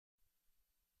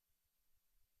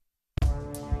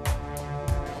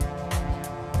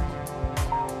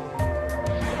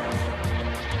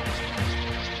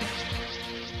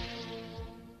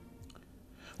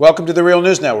Welcome to the Real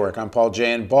News Network. I'm Paul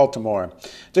Jay in Baltimore.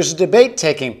 There's a debate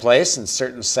taking place in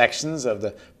certain sections of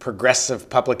the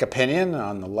progressive public opinion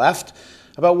on the left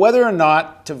about whether or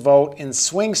not to vote in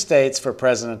swing states for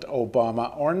President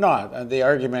Obama or not. And the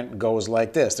argument goes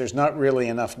like this. There's not really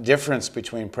enough difference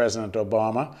between President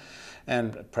Obama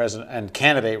and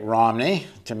candidate Romney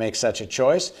to make such a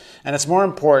choice. And it's more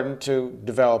important to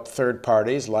develop third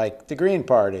parties like the Green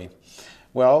Party.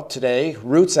 Well, today,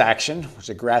 Roots Action, which is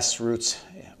a grassroots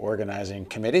organizing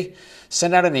committee,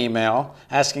 sent out an email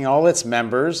asking all its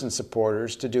members and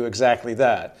supporters to do exactly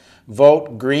that.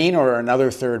 Vote Green or another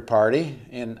third party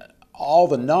in all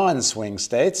the non-swing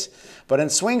states, but in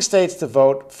swing states to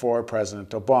vote for President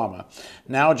Obama.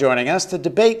 Now joining us to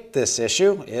debate this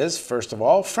issue is, first of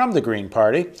all, from the Green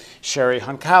Party, Sherry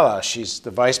Hunkala. She's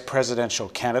the vice presidential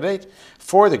candidate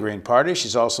for the Green Party.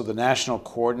 She's also the national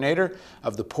coordinator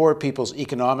of the Poor People's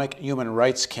Economic Human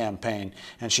Rights Campaign,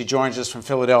 and she joins us from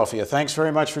Philadelphia. Thanks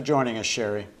very much for joining us,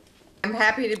 Sherry. I'm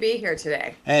happy to be here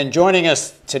today. And joining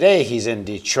us today, he's in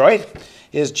Detroit,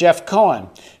 is Jeff Cohen.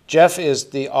 Jeff is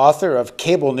the author of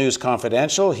Cable News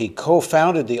Confidential. He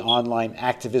co-founded the online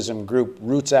activism group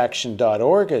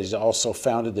rootsaction.org. He's also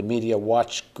founded the media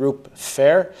watch group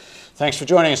FAIR. Thanks for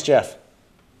joining us, Jeff.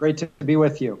 Great to be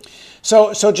with you.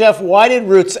 So Jeff, why did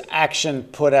Roots Action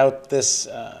put out this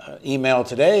email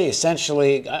today?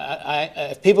 Essentially,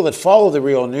 if people that follow the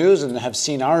Real News and have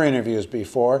seen our interviews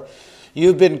before,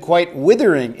 you've been quite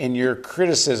withering in your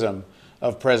criticism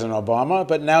of President Obama,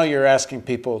 but now you're asking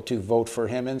people to vote for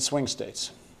him in swing states.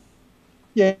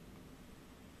 Yeah,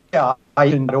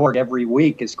 I.org every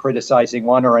week is criticizing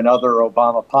one or another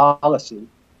Obama policy.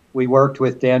 We worked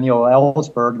with Daniel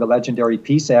Ellsberg, the legendary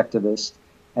peace activist,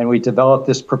 and we developed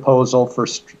this proposal for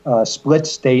split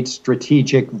state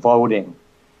strategic voting.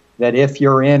 That if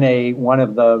you're in one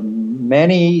of the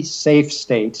many safe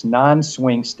states,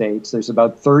 non-swing states, there's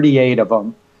about 38 of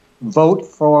them, vote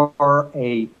for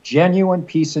a genuine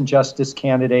peace and justice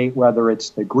candidate, whether it's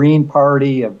the Green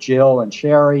Party of Jill and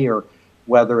Sherry or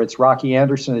whether it's Rocky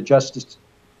Anderson, the Justice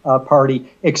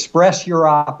Party. Express your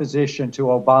opposition to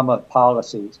Obama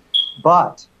policies.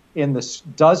 But in the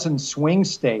dozen swing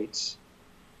states,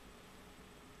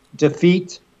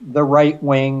 defeat the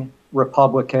right-wing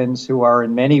Republicans who are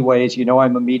in many ways, you know,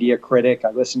 I'm a media critic. I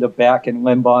listen to Beck and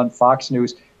Limbaugh and Fox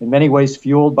News, in many ways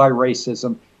fueled by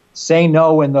racism. Say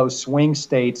no in those swing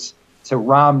states to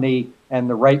Romney and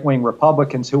the right-wing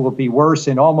Republicans who will be worse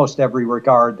in almost every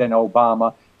regard than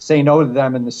Obama. Say no to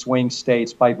them in the swing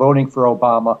states by voting for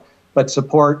Obama, but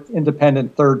support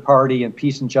independent third party and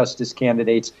peace and justice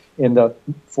candidates in the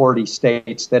 40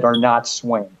 states that are not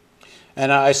swing.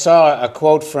 And I saw a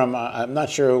quote from, I'm not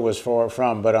sure who it was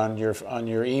from, but on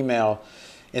your email,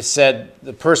 it said,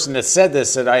 the person that said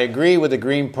this said, I agree with the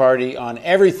Green Party on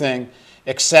everything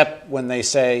except when they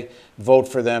say vote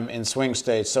for them in swing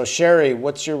states. So Sherry,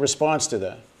 what's your response to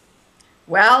that?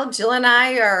 Well, Jill and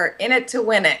I are in it to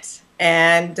win it.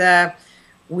 And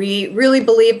we really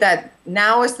believe that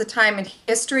now is the time in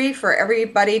history for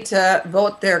everybody to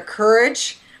vote their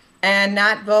courage and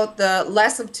not vote the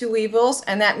less of two evils.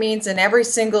 And that means in every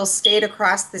single state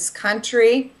across this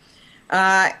country.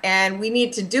 And we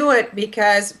need to do it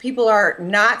because people are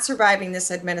not surviving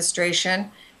this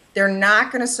administration. They're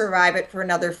not going to survive it for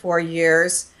another 4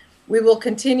 years. We will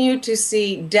continue to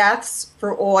see deaths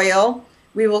for oil.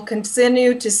 We will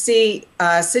continue to see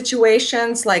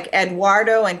situations like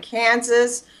Eduardo in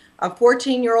Kansas, a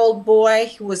 14-year-old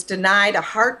boy who was denied a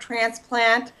heart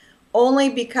transplant only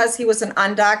because he was an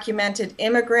undocumented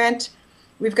immigrant.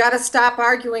 We've got to stop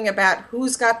arguing about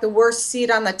who's got the worst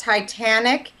seat on the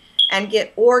Titanic and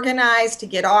get organized to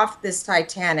get off this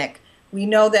Titanic. We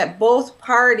know that both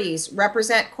parties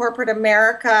represent corporate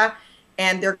America,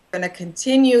 and they're going to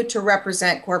continue to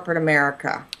represent corporate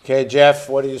America. Okay, Jeff,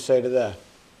 what do you say to that?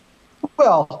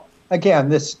 Well, again,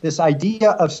 this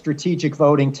idea of strategic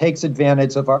voting takes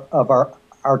advantage of our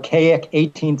archaic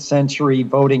 18th century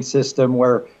voting system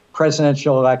where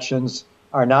presidential elections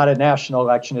are not a national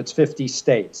election, it's 50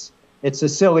 states. It's a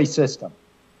silly system.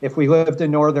 If we lived in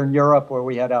Northern Europe where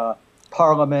we had a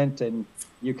parliament and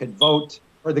you could vote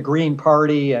for the Green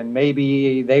Party and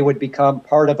maybe they would become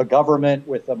part of a government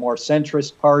with a more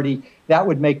centrist party, that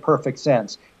would make perfect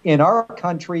sense. In our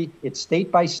country, it's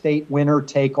state by state, winner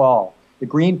take all. The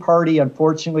Green Party,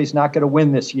 unfortunately, is not going to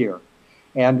win this year.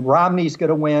 And Romney's going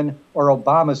to win or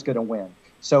Obama's going to win.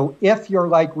 So if you're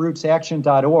like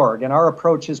rootsaction.org, and our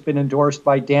approach has been endorsed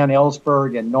by Dan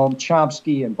Ellsberg and Noam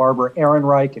Chomsky and Barbara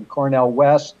Ehrenreich and Cornel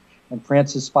West and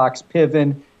Francis Fox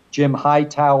Piven, Jim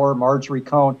Hightower, Marjorie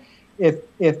Cohn,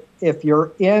 if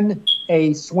you're in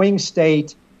a swing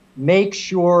state make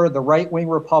sure the right-wing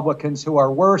Republicans who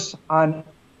are worse on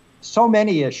so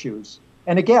many issues,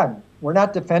 and again, we're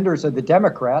not defenders of the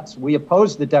Democrats. We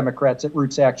oppose the Democrats at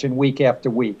Roots Action week after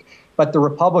week. But the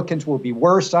Republicans will be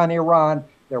worse on Iran.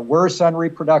 They're worse on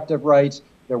reproductive rights.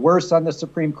 They're worse on the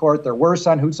Supreme Court. They're worse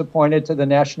on who's appointed to the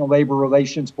National Labor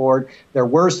Relations Board. They're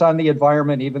worse on the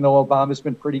environment, even though Obama's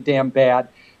been pretty damn bad.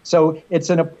 So it's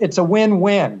a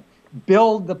win-win.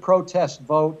 Build the protest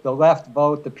vote, the left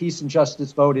vote, the peace and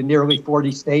justice vote in nearly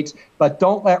 40 states, but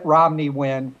don't let Romney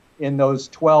win in those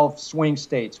 12 swing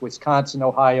states, Wisconsin,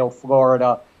 Ohio,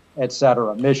 Florida, et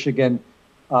cetera, Michigan.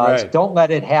 Right. Don't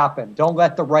let it happen. Don't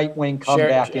let the right wing come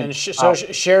back in. So,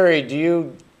 Sherry, do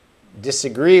you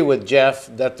disagree with Jeff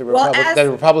that the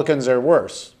Republicans are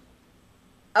worse?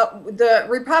 The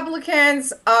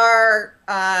Republicans are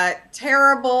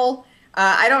terrible.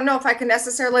 I don't know if I can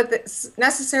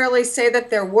necessarily say that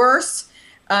they're worse.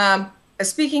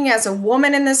 Speaking as a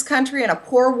woman in this country and a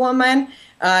poor woman,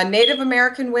 Native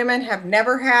American women have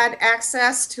never had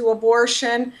access to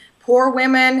abortion. Poor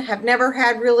women have never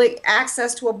had really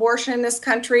access to abortion in this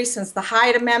country since the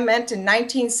Hyde Amendment in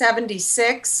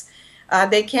 1976.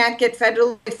 They can't get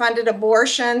federally funded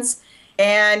abortions.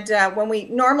 And when we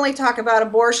normally talk about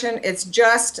abortion, it's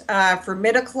just for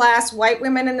middle-class white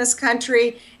women in this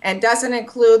country and doesn't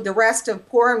include the rest of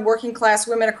poor and working-class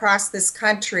women across this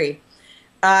country.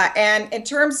 And in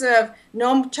terms of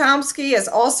Noam Chomsky is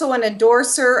also an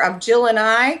endorser of Jill and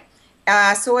I.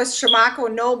 So is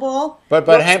Shimako Noble.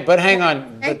 But hang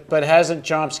on. But hasn't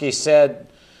Chomsky said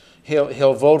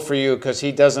he'll vote for you because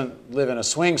he doesn't live in a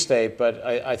swing state? But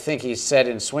I think he said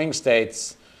in swing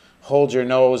states, hold your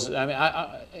nose. I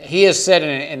mean, he has said in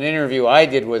an interview I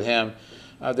did with him,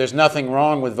 there's nothing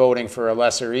wrong with voting for a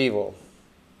lesser evil.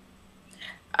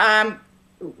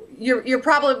 You're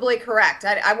probably correct.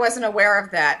 I wasn't aware of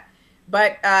that.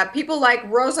 But people like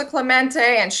Rosa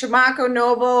Clemente and Shimako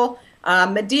Noble,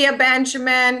 Medea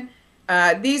Benjamin,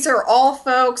 these are all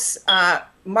folks,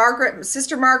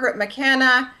 Sister Margaret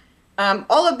McKenna,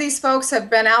 all of these folks have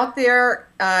been out there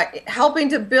helping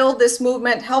to build this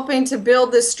movement, helping to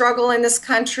build this struggle in this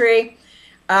country.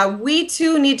 We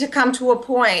too need to come to a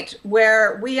point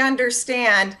where we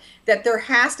understand that there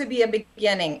has to be a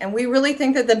beginning. And we really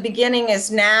think that the beginning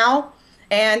is now,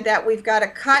 and that we've got to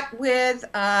cut with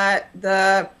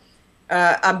the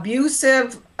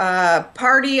abusive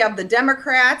party of the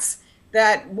Democrats,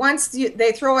 that once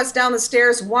they throw us down the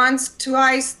stairs once,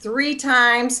 twice, 3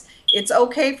 times, it's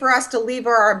okay for us to leave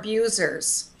our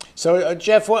abusers. So,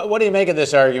 Jeff, what do you make of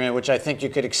this argument, which I think you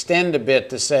could extend a bit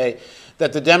to say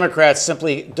that the Democrats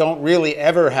simply don't really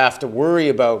ever have to worry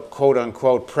about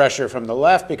quote-unquote pressure from the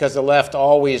left because the left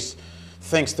always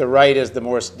thinks the right is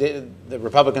the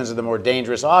Republicans are the more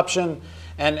dangerous option.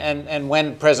 And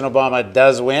when President Obama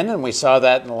does win, and we saw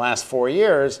that in the last 4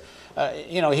 years,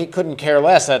 he couldn't care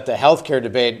less at the healthcare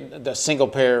debate. The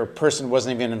single-payer person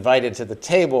wasn't even invited to the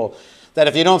table. That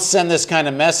if you don't send this kind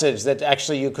of message that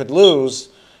actually you could lose,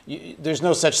 there's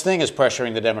no such thing as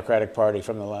pressuring the Democratic Party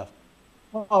from the left.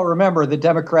 Well, remember, the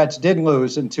Democrats did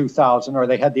lose in 2000, or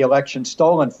they had the election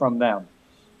stolen from them.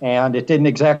 And it didn't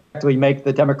exactly make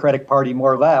the Democratic Party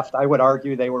more left. I would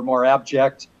argue they were more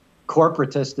abject,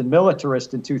 corporatist, and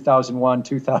militarist in 2001,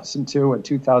 2002, and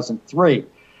 2003.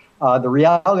 The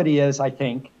reality is, I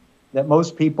think, that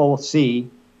most people see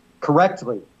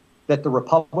correctly that the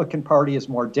Republican Party is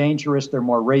more dangerous, they're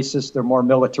more racist, they're more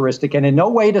militaristic, and in no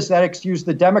way does that excuse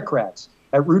the Democrats.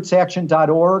 At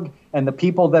rootsaction.org and the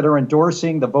people that are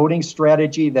endorsing the voting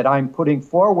strategy that I'm putting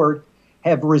forward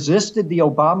have resisted the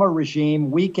Obama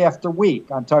regime week after week.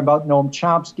 I'm talking about Noam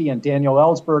Chomsky and Daniel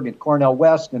Ellsberg and Cornel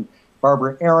West and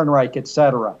Barbara Ehrenreich, et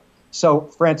cetera. So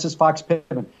Francis Fox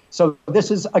Pittman. So this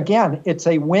is, again, it's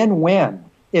a win-win.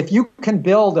 If you can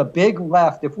build a big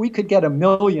left, if we could get 1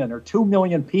 million or 2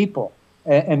 million people,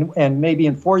 and maybe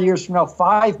in 4 years from now,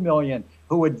 5 million,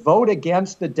 who would vote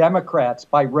against the Democrats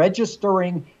by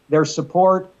registering their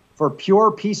support for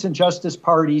pure peace and justice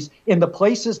parties in the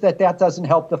places that doesn't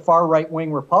help the far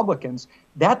right-wing Republicans,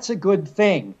 that's a good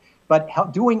thing.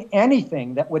 But doing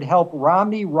anything that would help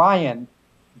Romney Ryan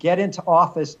get into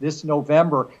office this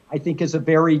November, I think is a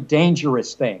very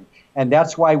dangerous thing. And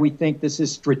that's why we think this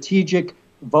is strategic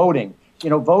voting.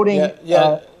 Voting.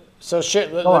 So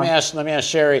let me ask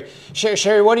Sherry.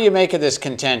 Sherry, what do you make of this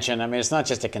contention? I mean, it's not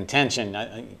just a contention.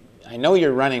 I know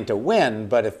you're running to win,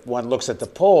 but if one looks at the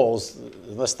polls,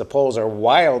 unless the polls are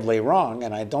wildly wrong,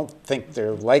 and I don't think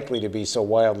they're likely to be so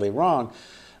wildly wrong,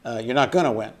 you're not going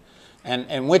to win. And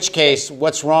in which case,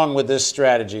 what's wrong with this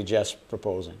strategy Jeff's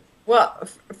proposing? Well,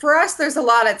 for us, there's a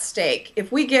lot at stake.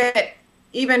 If we get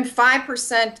even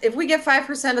 5%, if we get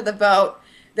 5% of the vote,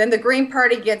 then the Green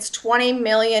Party gets $20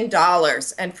 million.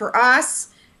 And for us,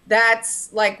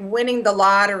 that's like winning the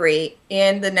lottery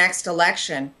in the next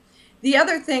election. The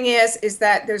other thing is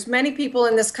that there's many people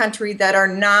in this country that are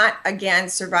not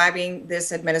against surviving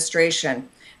this administration.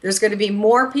 There's going to be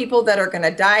more people that are going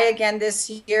to die again this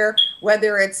year,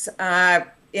 whether it's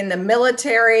in the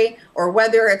military or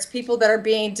whether it's people that are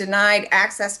being denied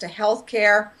access to health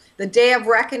care. The day of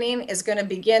reckoning is going to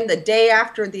begin the day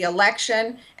after the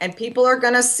election, and people are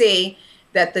going to see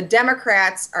that the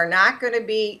Democrats are not going to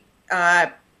be,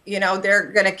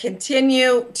 they're going to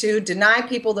continue to deny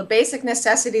people the basic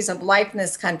necessities of life in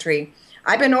this country.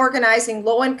 I've been organizing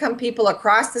low-income people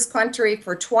across this country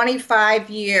for 25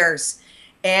 years,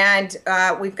 and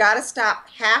we've got to stop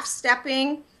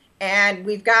half-stepping, and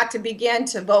we've got to begin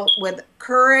to vote with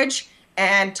courage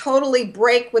and totally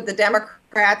break with the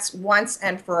Democrats once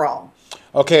and for all.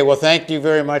 Okay, well, thank you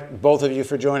very much, both of you,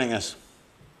 for joining us.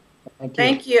 Thank you.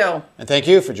 Thank you. And thank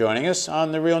you for joining us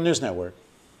on the Real News Network.